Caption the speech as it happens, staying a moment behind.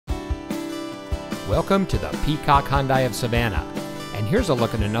Welcome to the Peacock Hyundai of Savannah. And here's a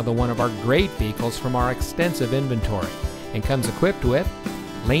look at another one of our great vehicles from our extensive inventory, and comes equipped with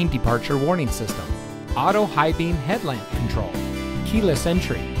lane departure warning system, auto high beam headlamp control, keyless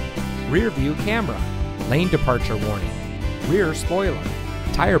entry, rear view camera, lane departure warning, rear spoiler,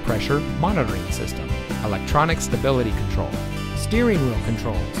 tire pressure monitoring system, electronic stability control, steering wheel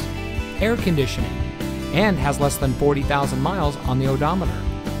controls, air conditioning, and has less than 40,000 miles on the odometer.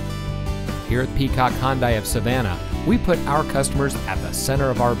 Here at Peacock Hyundai of Savannah, we put our customers at the center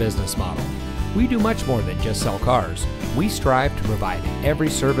of our business model. We do much more than just sell cars. We strive to provide every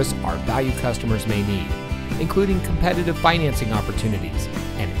service our valued customers may need, including competitive financing opportunities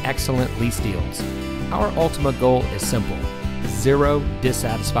and excellent lease deals. Our ultimate goal is simple: zero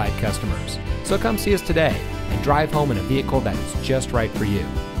dissatisfied customers. So come see us today and drive home in a vehicle that is just right for you.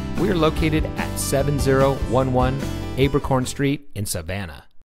 We are located at 7011 Abercorn Street in Savannah.